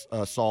sexual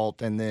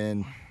assault, and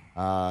then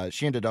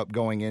she ended up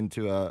going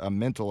into a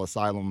mental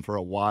asylum for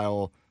a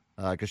while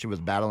because she was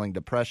battling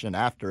depression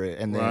after it,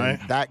 and then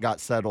that got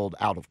settled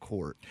out of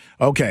court.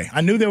 Okay, I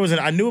knew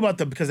about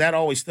because that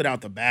always stood out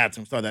the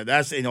bathroom. So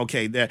that's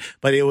okay.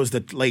 But it was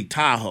the Lake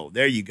Tahoe.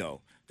 There you go.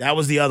 That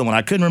was the other one.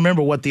 I couldn't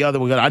remember what the other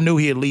one was. I knew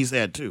he at least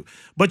had two.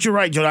 But you're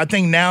right, Joe. I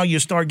think now you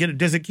start getting –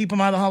 does it keep him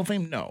out of the Hall of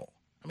Fame? No.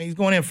 I mean, he's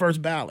going in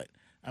first ballot.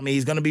 I mean,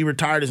 he's going to be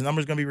retired. His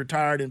number's going to be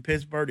retired in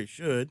Pittsburgh. It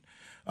should.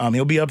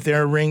 He'll be up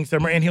there in ring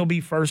somewhere, and he'll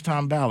be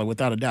first-time ballot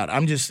without a doubt.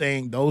 I'm just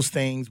saying those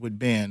things with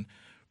Ben.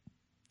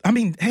 I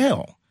mean,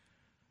 hell.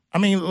 I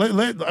mean,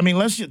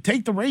 let's just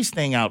take the race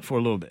thing out for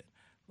a little bit.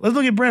 Let's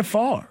look at Brett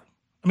Favre.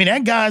 I mean,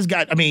 that guy's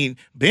got,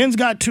 Ben's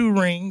got 2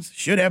 rings,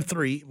 should have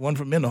 3, one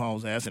from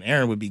Mendenhall's ass, and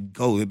Aaron would be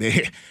gold.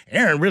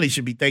 Aaron really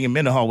should be thanking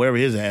Mendenhall wherever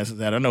his ass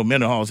is at. I know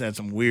Mendenhall's had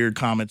some weird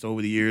comments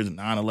over the years, and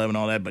 9/11,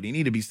 all that, but he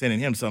need to be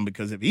sending him some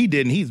because if he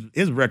didn't,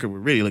 his record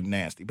would really look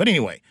nasty. But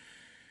anyway,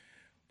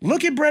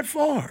 look at Brett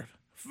Favre.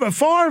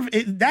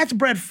 That's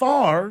Brett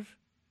Favre,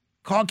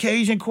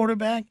 Caucasian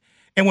quarterback.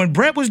 And when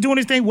Brett was doing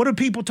his thing, what do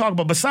people talk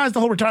about? Besides the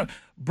whole retirement,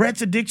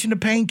 Brett's addiction to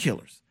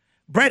painkillers.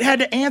 Brett had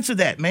to answer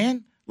that,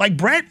 man. Like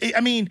Brett,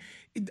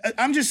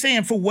 I'm just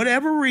saying for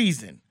whatever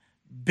reason,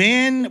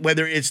 Ben,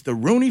 whether it's the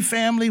Rooney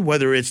family,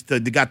 whether it's they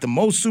got the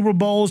most Super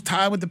Bowls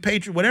tied with the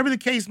Patriots, whatever the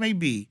case may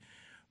be,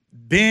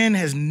 Ben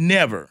has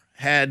never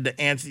had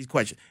to answer these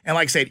questions. And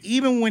like I said,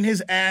 even when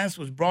his ass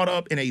was brought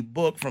up in a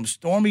book from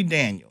Stormy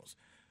Daniels,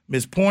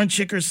 Miss Porn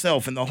Chick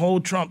herself, and the whole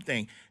Trump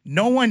thing,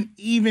 no one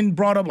even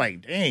brought up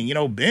like, dang,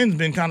 Ben's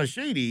been kind of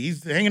shady.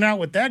 He's hanging out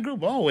with that group.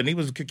 Oh, and he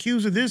was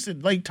accused of this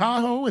at Lake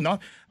Tahoe and all.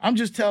 I'm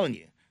just telling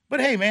you. But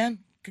hey, man.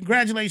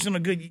 Congratulations on a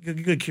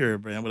good cure,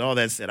 man. With all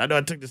that said, I know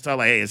I took this time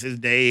like, hey, it's his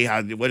day.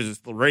 What does this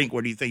rank?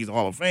 Where do you think he's a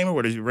Hall of Famer?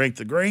 Where does he rank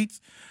the greats?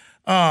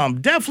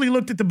 Definitely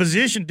looked at the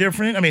position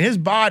different. His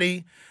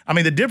body.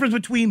 The difference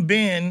between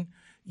Ben,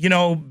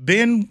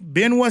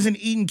 Ben wasn't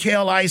eating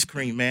kale ice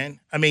cream,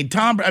 man.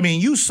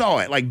 You saw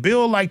it. Like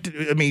Ben liked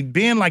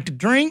to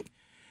drink.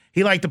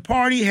 He liked to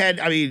party.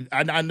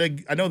 I know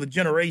the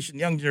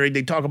young generation,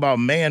 they talk about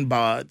man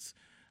bods.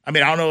 I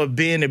don't know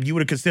if you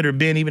would have considered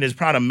Ben even his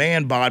proud of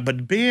man bod,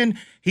 but Ben,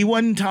 he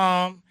wasn't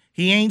Tom.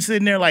 He ain't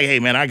sitting there like, hey,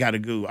 man, I got to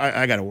go.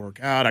 I got to work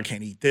out. I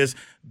can't eat this.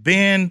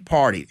 Ben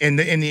partied. And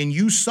then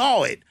you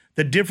saw it,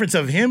 the difference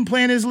of him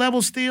playing his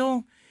level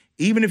still,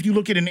 even if you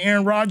look at an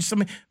Aaron Rodgers,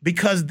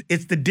 because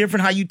it's the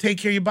different how you take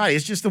care of your body.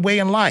 It's just the way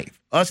in life.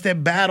 Us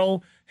that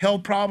battle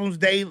health problems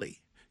daily,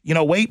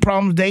 weight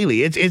problems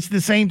daily. It's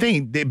the same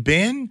thing.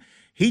 Ben,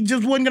 he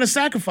just wasn't going to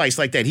sacrifice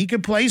like that. He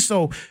could play,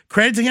 so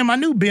credit to him. I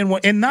knew Ben,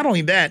 and not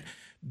only that,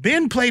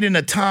 Ben played in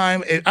a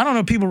time, I don't know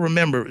if people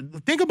remember,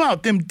 think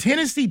about them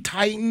Tennessee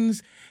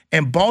Titans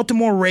and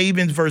Baltimore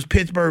Ravens versus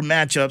Pittsburgh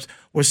matchups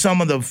were some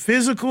of the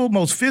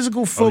most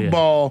physical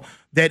football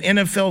that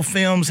NFL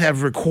films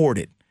have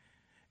recorded.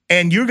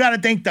 And you got to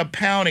think the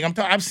pounding.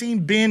 I've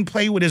seen Ben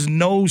play with his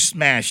nose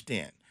smashed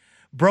in.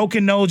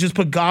 Broken nose, just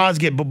put God's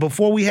gift. But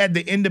before we had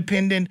the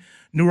independent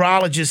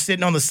neurologist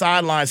sitting on the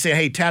sideline saying,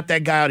 hey, tap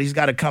that guy out, he's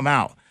got to come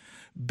out.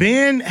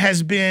 Ben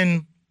has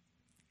been,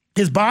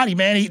 his body,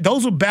 man,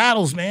 those were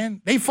battles,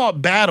 man. They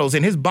fought battles,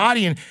 and his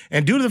body,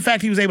 and due to the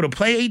fact he was able to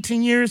play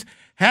 18 years,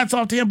 hats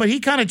off to him, but he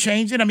kind of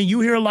changed it.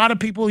 You hear a lot of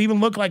people even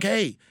look like,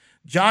 hey,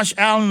 Josh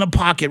Allen in the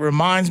pocket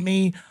reminds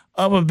me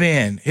of a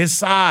Ben, his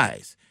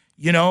size.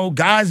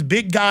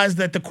 Big guys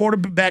at the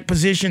quarterback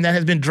position that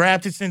has been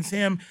drafted since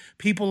him,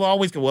 people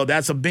always go, well,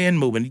 that's a Ben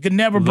moving. You could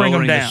never bring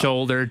him down. Lowering the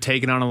shoulder,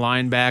 taking on a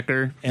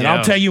linebacker. And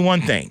I'll tell you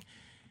one thing.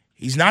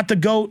 He's not the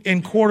GOAT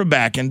in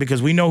quarterbacking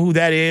because we know who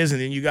that is,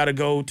 and then you got to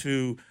go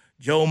to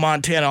Joe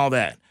Montana and all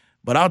that.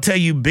 But I'll tell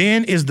you,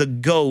 Ben is the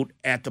GOAT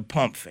at the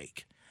pump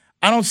fake.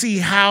 I don't see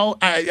how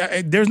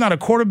there's not a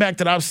quarterback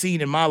that I've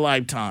seen in my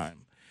lifetime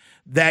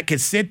that could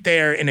sit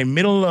there in the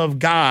middle of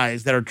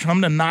guys that are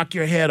trying to knock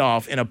your head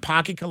off in a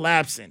pocket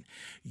collapsing.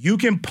 You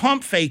can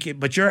pump fake it,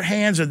 but your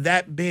hands are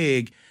that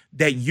big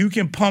that you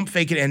can pump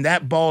fake it and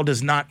that ball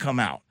does not come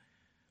out.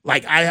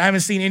 Like, I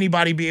haven't seen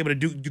anybody be able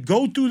to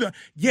go through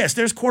yes,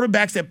 there's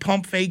quarterbacks that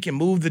pump fake and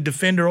move the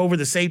defender over,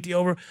 the safety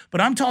over,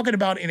 but I'm talking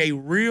about in a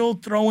real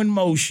throwing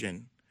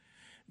motion,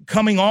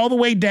 coming all the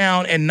way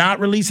down and not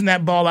releasing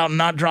that ball out and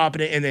not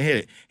dropping it and then hit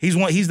it.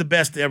 He's the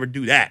best to ever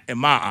do that in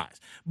my eyes.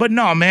 But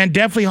no, man,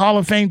 definitely Hall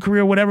of Fame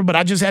career, whatever, but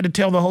I just had to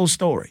tell the whole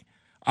story.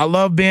 I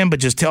love Ben, but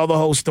just tell the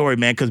whole story,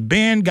 man, because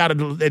Ben got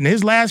in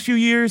his last few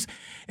years,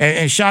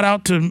 and shout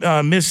out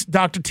to Miss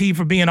Dr. T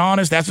for being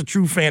honest. That's a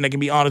true fan that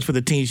can be honest for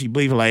the team. She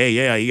believes, like, hey,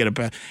 yeah, you got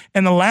to pass.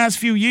 And the last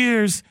few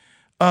years,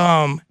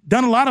 done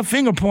a lot of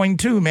finger pointing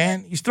too,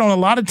 man. He's thrown a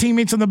lot of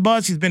teammates on the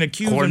bus. He's been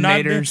accused of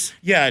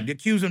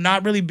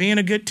not really being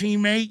a good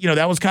teammate.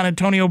 That was kind of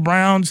Antonio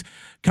Brown's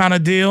kind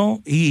of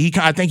deal.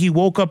 I think he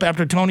woke up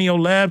after Antonio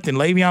left, and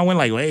Le'Veon went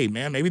like, hey,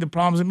 man, maybe the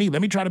problem's with me.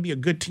 Let me try to be a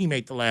good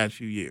teammate the last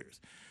few years.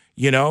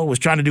 Was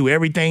trying to do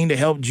everything to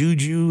help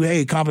Juju.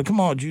 Hey, come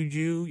on,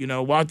 Juju.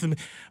 Watch them.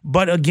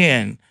 But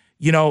again,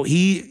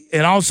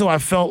 and also I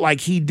felt like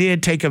he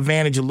did take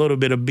advantage a little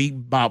bit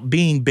about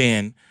being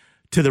Ben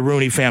to the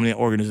Rooney family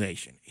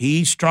organization.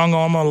 He strung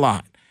on him a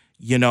lot.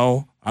 I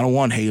don't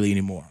want Haley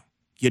anymore.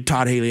 Get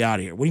Todd Haley out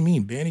of here. What do you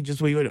mean, Ben?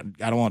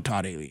 I don't want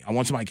Todd Haley. I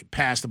want somebody to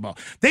pass the ball.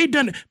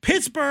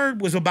 Pittsburgh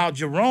was about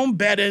Jerome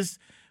Bettis,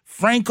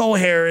 Franco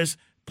Harris,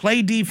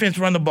 play defense,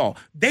 run the ball.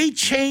 They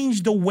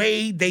changed the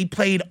way they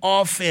played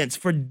offense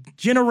for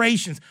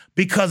generations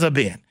because of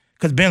Ben.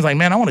 Because Ben's like,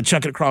 man, I want to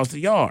chuck it across the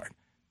yard.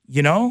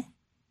 From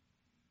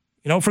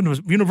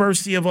the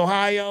University of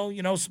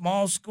Ohio,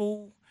 small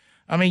school.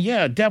 I mean,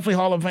 yeah, definitely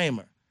Hall of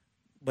Famer.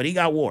 But he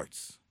got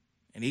warts,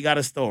 and he got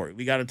a story.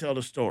 We got to tell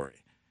the story.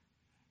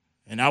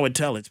 And I would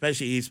tell it,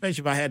 especially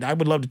if I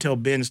would love to tell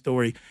Ben's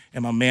story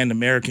in my man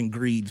American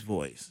Greed's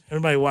voice.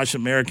 Everybody watch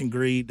American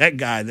Greed? That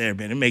guy there,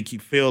 man, it makes you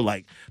feel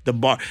like the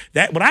bar.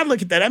 That when I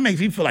look at that makes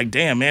me feel like,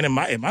 damn, man, am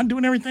I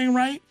doing everything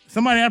right?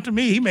 Somebody after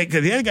me,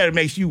 because the other guy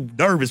makes you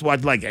nervous.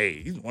 Watch like,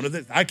 hey, he's one of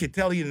this. I could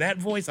tell you in that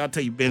voice. I'll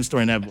tell you Ben's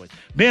story in that voice.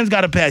 Ben's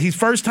got a pass. He's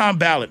first time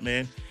ballot,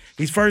 man.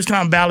 He's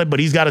first-time ballot, but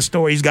he's got a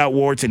story. He's got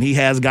warts, and he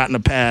has gotten a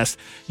pass,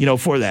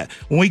 for that.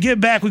 When we get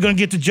back, we're going to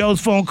get to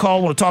Joe's phone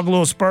call. We'll talk a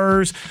little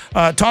Spurs.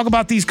 Talk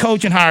about these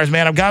coaching hires,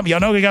 man. Y'all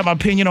know we got my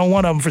opinion on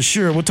one of them for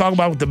sure. We'll talk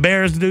about what the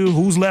Bears do,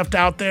 who's left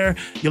out there.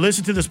 You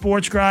listen to the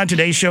Sports Grind.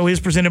 Today's show is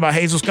presented by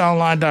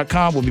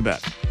HazelSkyOnline.com. We'll be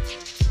back.